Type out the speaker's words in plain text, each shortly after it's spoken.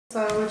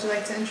So, would you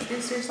like to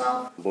introduce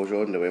yourself?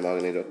 Bonjour, we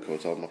magnet ko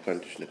sa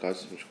makantis na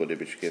kas ko de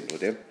bichken do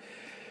dem.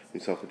 We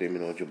saw dem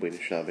no job in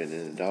Schnaben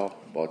in da,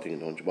 bouting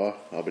in Onjba,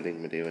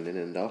 abeling Medewan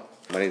in da.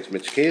 My name is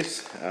Mitch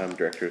Case. I'm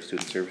Director of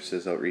Student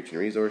Services, Outreach and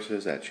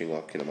Resources at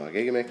Chingwak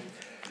Kinamagegame.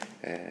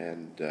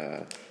 And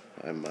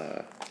I'm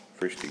a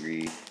first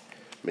degree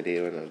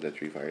Medewan of the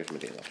Three Fires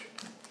Medewa.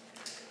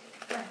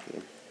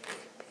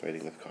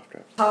 Fighting with cough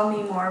drops. Tell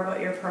me more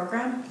about your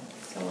program.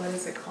 So, what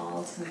is it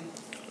called and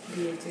what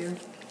do you do?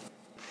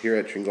 Here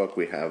at Chingwak,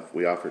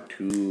 we offer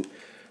two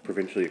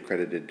provincially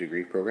accredited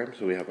degree programs.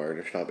 So we have our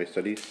Anishinaabe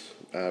Studies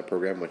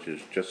program, which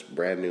is just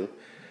brand new.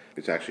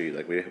 It's actually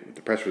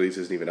the press release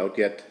isn't even out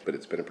yet, but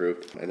it's been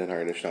approved. And then our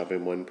Anishinaabe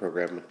 1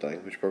 program, the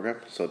language program.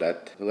 So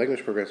that the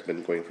language program has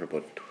been going for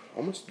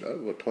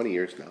about 20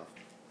 years now.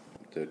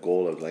 The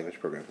goal of the language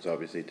program is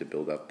obviously to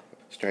build up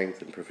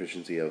strength and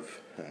proficiency of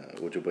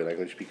Ojibwe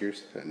language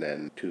speakers, and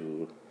then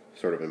to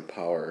sort of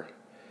empower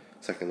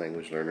second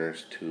language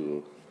learners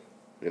to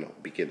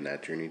begin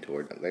that journey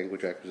toward that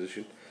language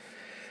acquisition.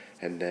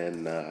 And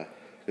then the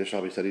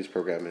Anishinaabe Studies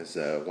program is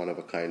one of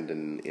a kind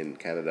in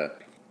Canada.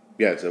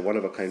 Yeah, it's a one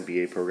of a kind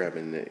BA program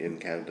in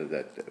Canada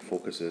that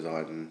focuses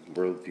on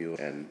worldview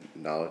and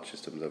knowledge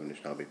systems of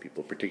Anishinaabe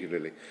people,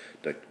 particularly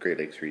the Great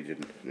Lakes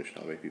region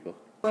Anishinaabe people.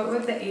 What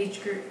would the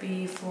age group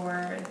be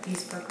for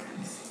these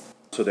programs?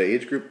 So the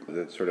age group,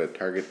 the sort of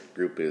target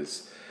group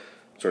is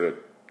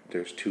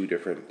there's two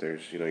different.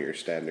 There's your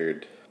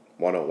standard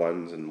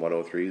 101s and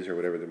 103s or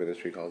whatever the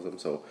ministry calls them.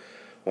 So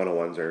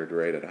 101s are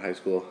right out of high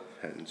school,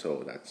 and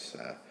so that's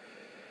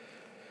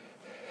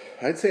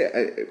I'd say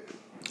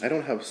I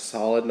don't have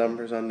solid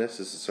numbers on this.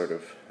 This is sort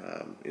of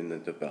in the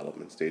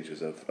development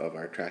stages of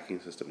our tracking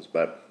systems,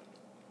 but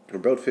we're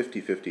about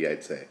 50-50,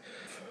 I'd say.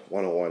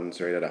 101s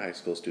right out of high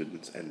school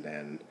students, and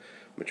then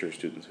mature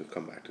students who've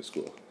come back to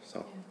school.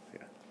 So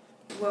yeah.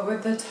 What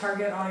would the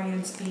target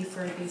audience be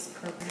for these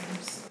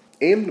programs?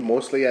 Aimed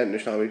mostly at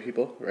Anishinaabe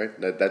people, right?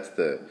 That's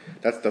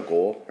the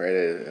goal, right?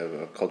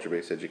 Of a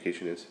culture-based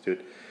education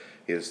institute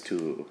is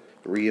to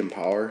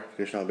re-empower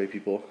Anishinaabe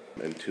people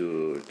and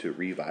to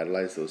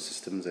revitalize those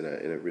systems in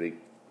a really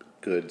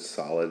good,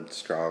 solid,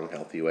 strong,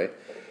 healthy way.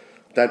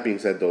 That being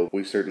said, though,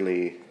 we've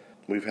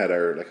had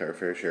our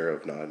fair share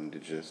of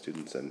non-Indigenous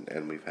students,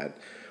 and we've had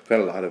a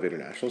lot of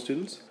international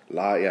students.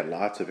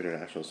 Lots of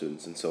international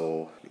students, and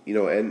so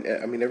and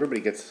I mean everybody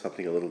gets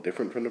something a little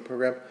different from the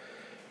program.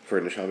 For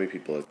Anishinaabe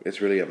people,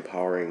 it's really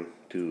empowering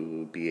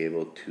to be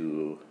able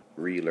to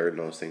relearn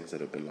those things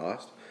that have been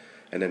lost.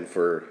 And then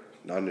for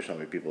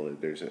non-Anishinaabe people,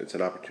 it's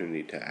an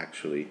opportunity to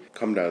actually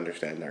come to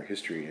understand our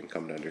history and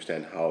come to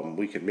understand how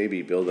we can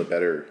maybe build a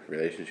better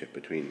relationship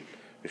between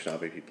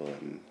Anishinaabe people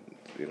and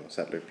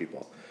settler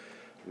people,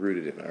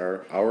 rooted in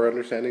our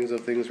understandings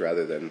of things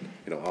rather than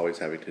always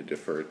having to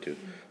defer to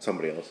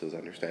somebody else's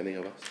understanding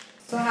of us.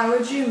 So how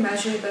would you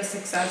measure the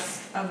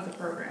success of the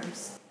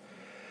programs?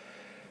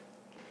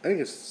 I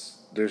think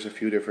there's a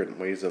few different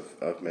ways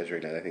of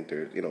measuring that. I think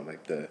there's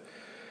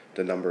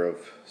the number of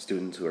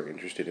students who are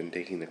interested in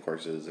taking the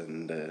courses,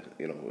 and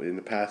in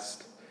the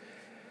past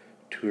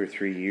 2 or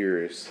 3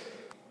 years,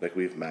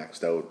 we've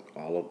maxed out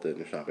all of the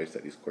Anishinaabe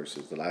Studies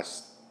courses. The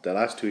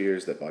last 2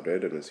 years that Bob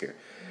Redden was here,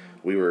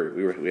 we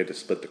had to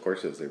split the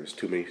courses. There was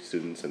too many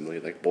students, and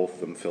both of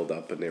them filled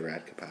up, and they were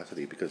at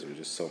capacity because there was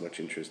just so much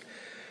interest,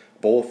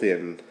 both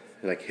in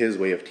his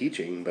way of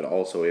teaching, but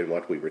also in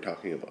what we were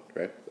talking about,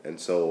 right? And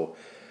so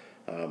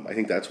I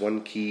think that's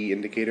one key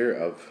indicator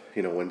of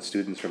when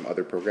students from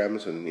other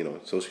programs and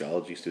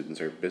sociology students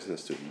or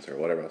business students or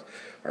whatever else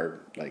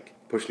are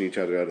pushing each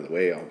other out of the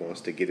way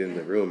almost to get in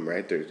the room,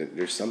 right?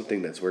 There's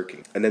something that's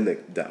working, and then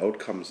the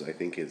outcomes I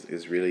think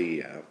is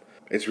really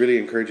it's really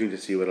encouraging to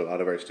see what a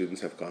lot of our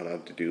students have gone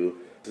on to do.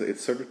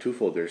 It's sort of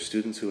twofold. There's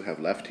students who have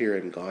left here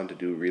and gone to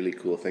do really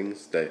cool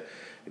things that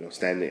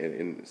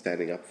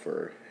standing up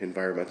for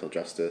environmental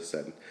justice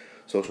and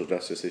social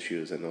justice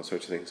issues and those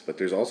sorts of things. But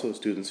there's also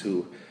students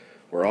who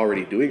were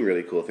already doing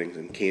really cool things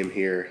and came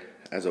here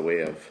as a way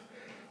of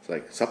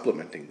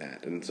supplementing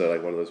that. And so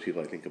one of those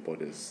people I think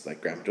about is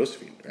Grandma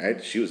Josephine,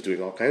 right? She was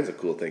doing all kinds of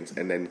cool things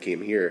and then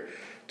came here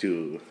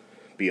to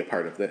be a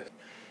part of this.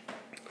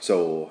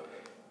 So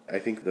I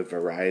think the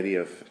variety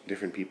of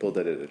different people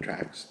that it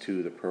attracts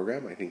to the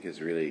program, I think,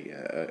 is really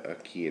a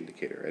key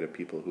indicator, right? Of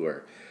people who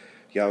are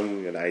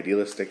young and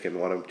idealistic and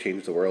want to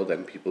change the world,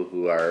 and people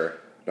who are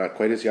not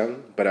quite as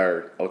young but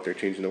are out there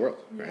changing the world,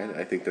 right?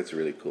 I think that's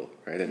really cool,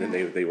 right? And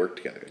then they work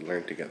together and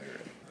learn together.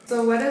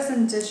 So what is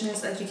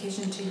Indigenous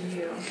education to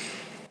you?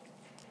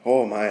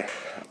 Oh my,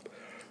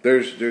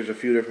 there's a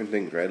few different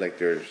things, right?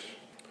 There's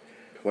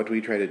what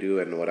we try to do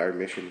and what our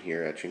mission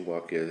here at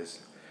Chingwak is,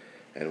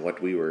 and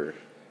what we were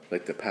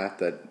the path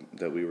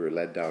that we were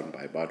led down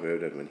by Bob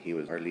Redden when he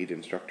was our lead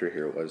instructor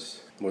here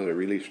was a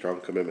really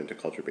strong commitment to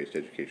culture-based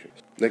education.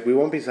 We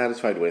won't be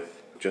satisfied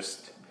with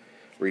just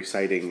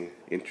reciting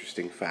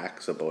interesting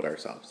facts about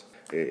ourselves.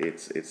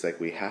 It's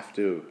we have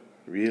to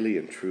really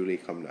and truly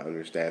come to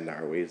understand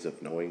our ways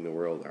of knowing the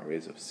world, our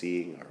ways of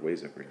seeing, our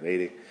ways of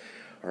relating,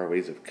 our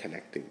ways of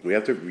connecting. We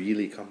have to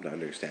really come to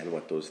understand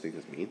what those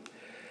things mean.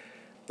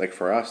 Like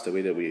for us, the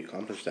way that we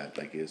accomplish that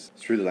is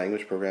through the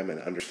language program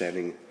and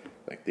understanding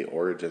the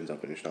origins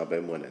of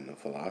Anishinaabe and the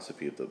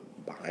philosophy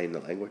behind the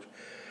language.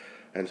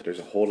 And so there's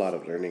a whole lot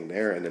of learning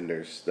there. And then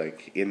there's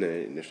in the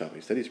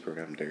Anishinaabe Studies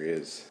program, there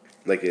is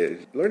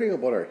learning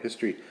about our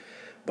history,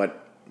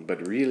 but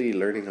really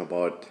learning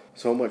about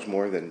so much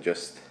more than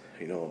just,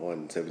 in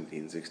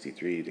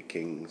 1763 the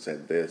king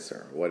said this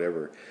or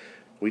whatever.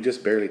 We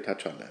just barely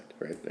touch on that,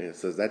 right? It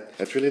says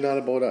that's really not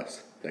about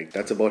us.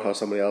 That's about how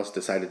somebody else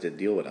decided to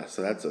deal with us.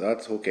 So that's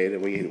okay.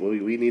 Then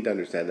we need to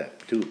understand that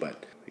too.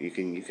 But you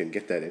can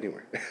get that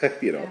anywhere,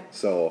 Yeah.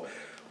 So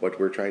what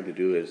we're trying to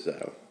do is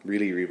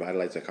really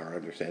revitalize our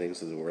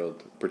understandings of the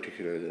world.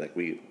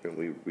 Particularly,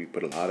 we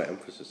put a lot of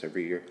emphasis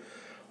every year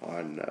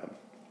on.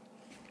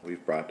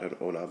 We've brought an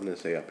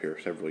Onabnase up here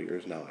several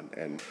years now,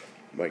 and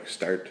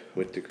start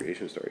with the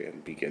creation story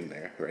and begin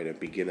there, right? And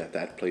begin at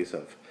that place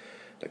of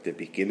the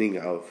beginning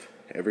of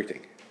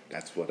everything.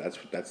 That's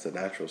the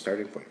natural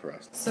starting point for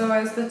us. So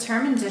is the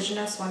term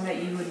Indigenous one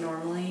that you would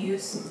normally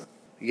use?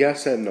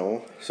 Yes and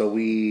no. So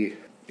we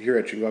here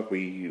at Chingwak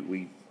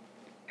we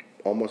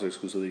almost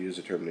exclusively use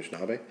the term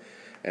Anishinaabe,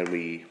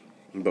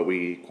 but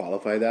we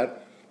qualify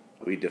that.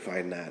 We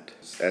define that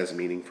as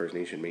meaning First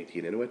Nation, Métis,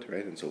 and Inuit,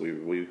 right? And so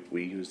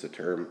we use the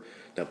term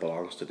that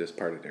belongs to this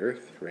part of the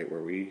earth, right,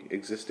 where we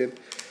exist in.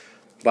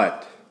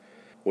 But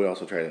we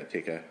also try to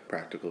take a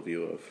practical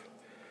view of,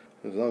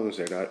 as long as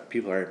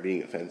people aren't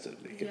being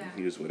offensive, they can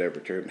use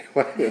whatever term they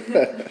want.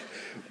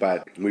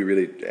 But we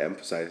really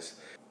emphasize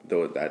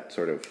that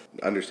sort of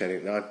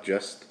understanding, not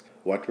just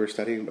what we're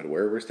studying, but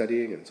where we're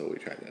studying, and so we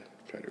try to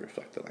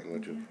reflect the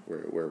language of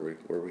where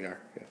we are.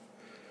 Yeah.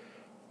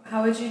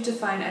 How would you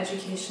define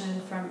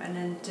education from an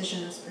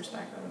Indigenous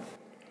perspective?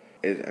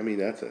 We're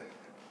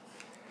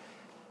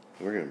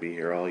going to be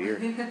here all year.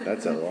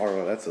 That's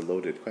a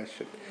loaded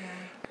question. Yeah.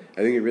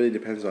 I think it really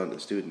depends on the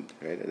student,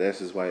 right? And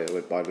this is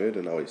what Bob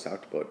Newton always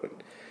talked about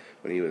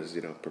when he was,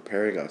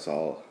 preparing us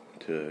all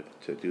to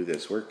do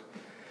this work.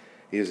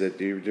 Is that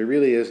there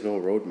really is no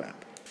roadmap.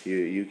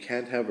 You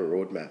can't have a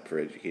roadmap for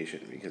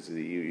education, because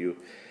you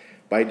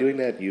by doing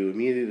that you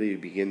immediately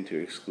begin to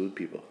exclude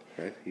people,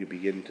 right? You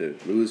begin to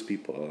lose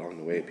people along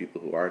the way, people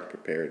who aren't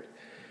prepared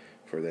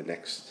for the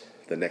next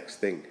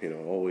thing.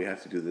 We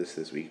have to do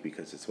this week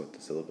because it's what the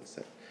syllabus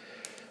said.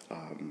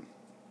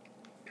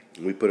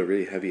 We put a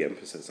really heavy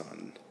emphasis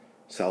on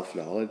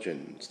self-knowledge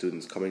and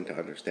students coming to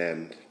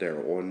understand their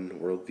own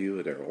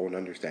worldview, their own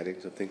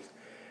understandings of things,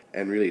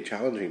 and really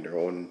challenging their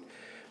own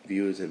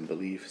views and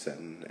beliefs,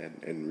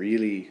 and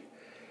really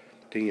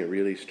taking a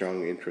really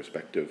strong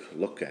introspective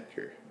look at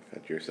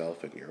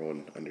yourself and your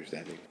own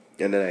understanding.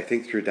 And then I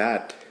think through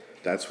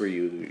that's where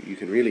you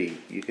can really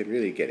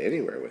get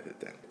anywhere with it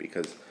then,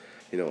 because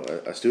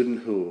a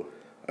student who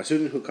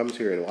comes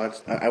here and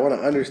wants, I want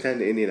to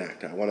understand the Indian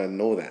Act, I want to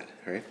know that,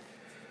 right?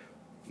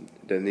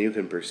 Then you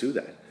can pursue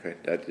that,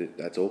 right?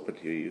 That's open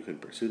to you. You can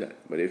pursue that.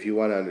 But if you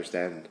want to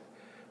understand,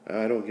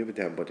 I don't give a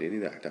damn about the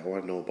Indian Act. I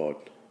want to know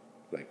about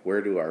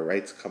where do our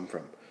rights come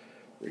from,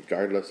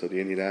 regardless of the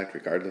Indian Act,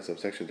 regardless of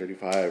Section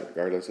 35,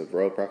 regardless of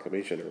Royal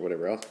Proclamation or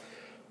whatever else.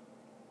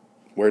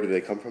 Where do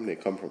they come from? They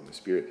come from the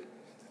spirit.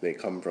 They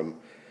come from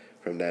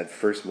that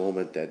first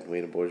moment that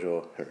Wayne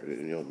Bojo or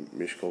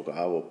Mishko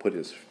Ga'awo put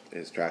his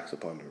tracks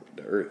upon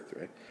the earth,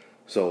 right?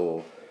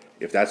 So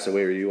if that's the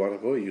way you want to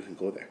go, you can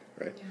go there,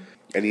 right? Yeah.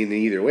 And in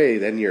either way,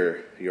 then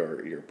you're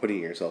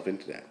putting yourself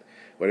into that.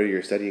 Whether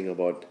you're studying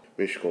about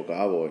Mishko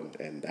Ga'awo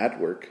and that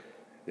work,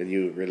 then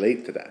you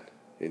relate to that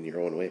in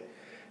your own way.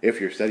 If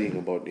you're studying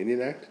about the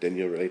Indian Act, then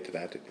you'll relate to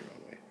that in your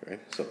own way,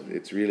 right? So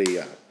it's really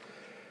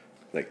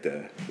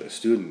the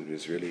student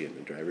is really in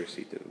the driver's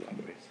seat in a lot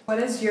of ways. What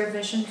is your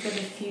vision for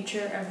the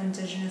future of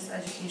Indigenous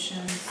education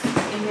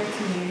in your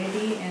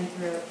community and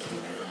throughout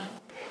Canada?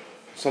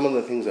 Some of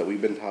the things that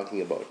we've been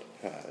talking about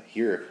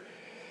here.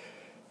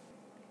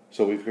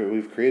 So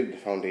we've created the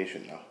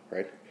foundation now,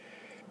 right?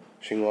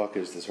 Chingwak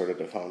is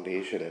the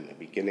foundation and the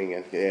beginning,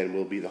 and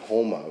will be the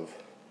home of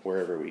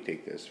wherever we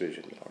take this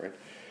vision now, right?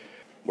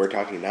 We're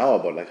talking now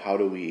about how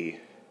do we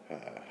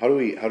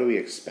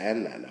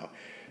expand that now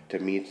to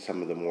meet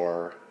some of the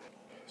more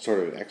sort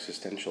of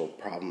existential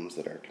problems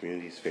that our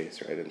communities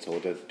face, right? And so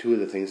two of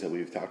the things that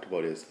we've talked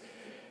about is,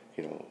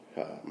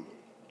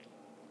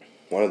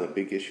 one of the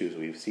big issues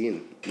we've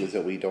seen is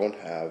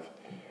that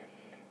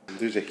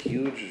there's a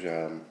huge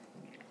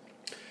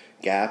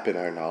gap in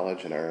our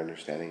knowledge and our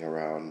understanding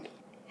around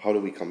how do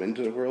we come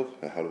into the world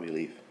and how do we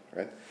leave,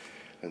 right?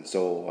 And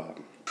so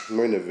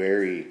we're in the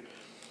very,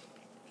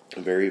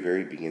 very,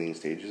 very beginning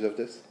stages of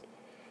this,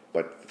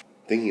 but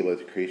thinking about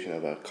the creation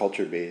of a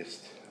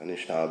culture-based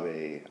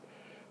Anishinaabe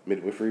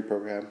midwifery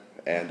program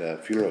and a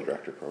funeral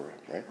director program,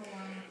 right? Oh, wow.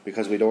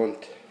 Because we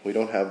don't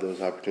have those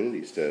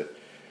opportunities to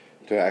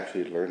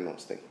actually learn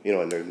those things,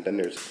 and then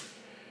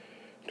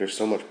there's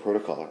so much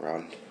protocol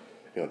around,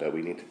 that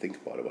we need to think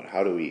about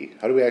how do we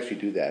actually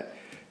do that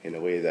in a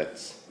way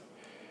that's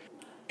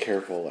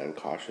careful and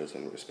cautious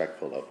and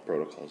respectful of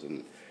protocols,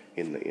 and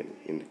in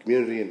the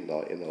community, in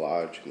the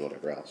lodge, and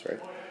whatever else, right?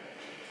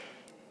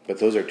 But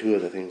those are two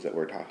of the things that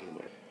we're talking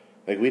about.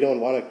 Like we don't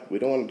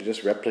want to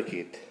just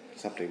replicate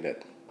something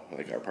that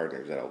like our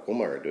partners at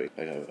Algoma are doing,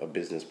 like a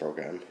business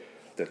program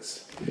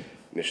that's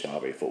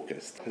Anishinaabe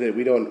focused.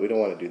 We don't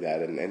want to do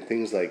that, and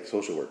things like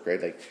social work,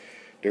 right? Like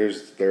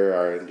there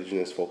are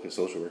Indigenous focused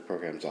social work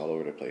programs all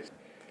over the place.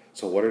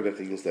 So what are the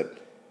things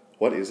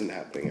what isn't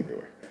happening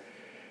everywhere?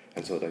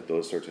 And so like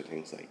those sorts of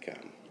things like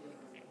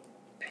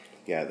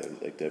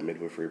the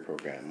midwifery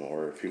program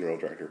or funeral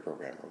director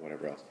program or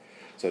whatever else,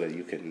 so that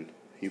you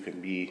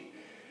can be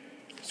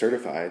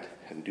certified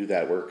and do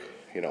that work,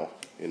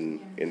 in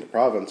the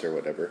province or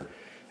whatever,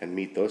 and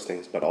meet those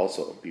things, but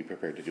also be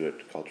prepared to do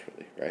it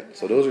culturally, right?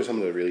 So those are some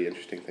of the really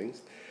interesting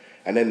things.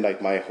 And then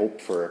like my hope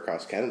for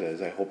across Canada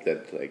is I hope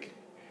that like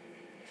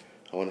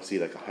I want to see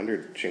like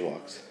 100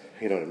 Shingwalks,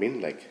 you know what I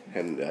mean? Like,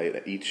 and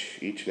each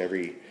and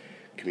every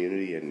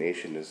community and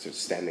nation is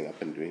just standing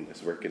up and doing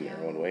this work in their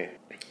own way.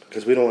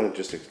 Because we don't want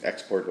to just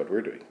export what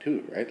we're doing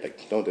too, right?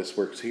 Like, no, this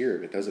works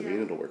here. It doesn't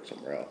mean it'll work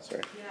somewhere else,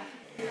 right?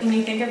 Yeah. Can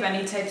you think of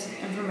any types of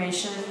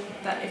information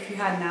that if you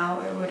had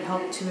now, it would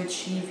help to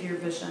achieve your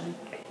vision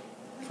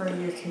for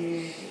your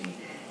community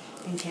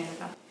in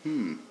Canada?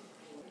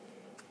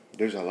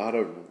 There's a lot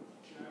of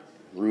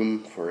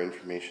room for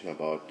information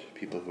about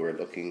people who are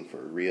looking for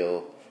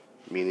real,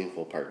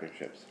 meaningful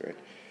partnerships, right?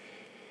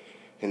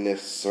 In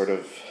this sort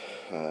of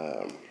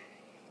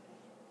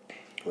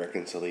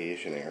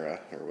reconciliation era,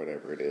 or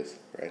whatever it is,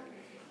 right?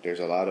 There's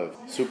a lot of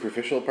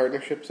superficial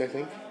partnerships, I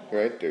think,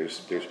 right?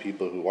 There's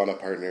people who want to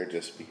partner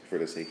just for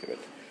the sake of it.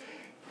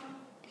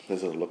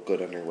 Does it look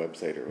good on their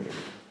website or whatever?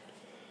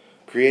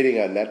 Creating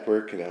a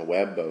network and a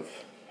web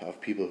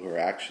of people who are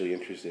actually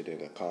interested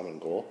in a common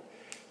goal,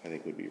 I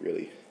think that'd be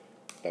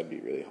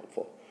really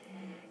helpful.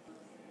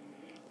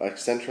 Like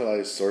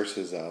centralized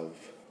sources of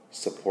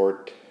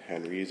support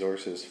and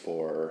resources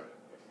for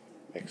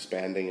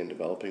expanding and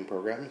developing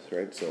programs,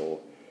 right?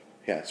 So,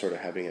 yeah, sort of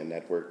having a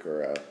network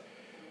or a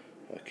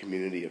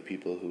community of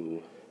people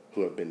who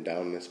have been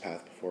down this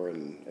path before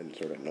and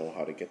sort of know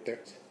how to get there.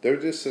 There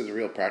just is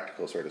real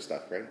practical sort of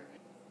stuff, right?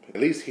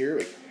 At least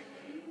here,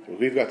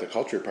 we've got the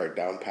culture part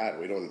down pat.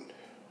 We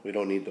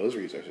don't need those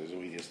resources.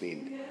 We just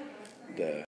need the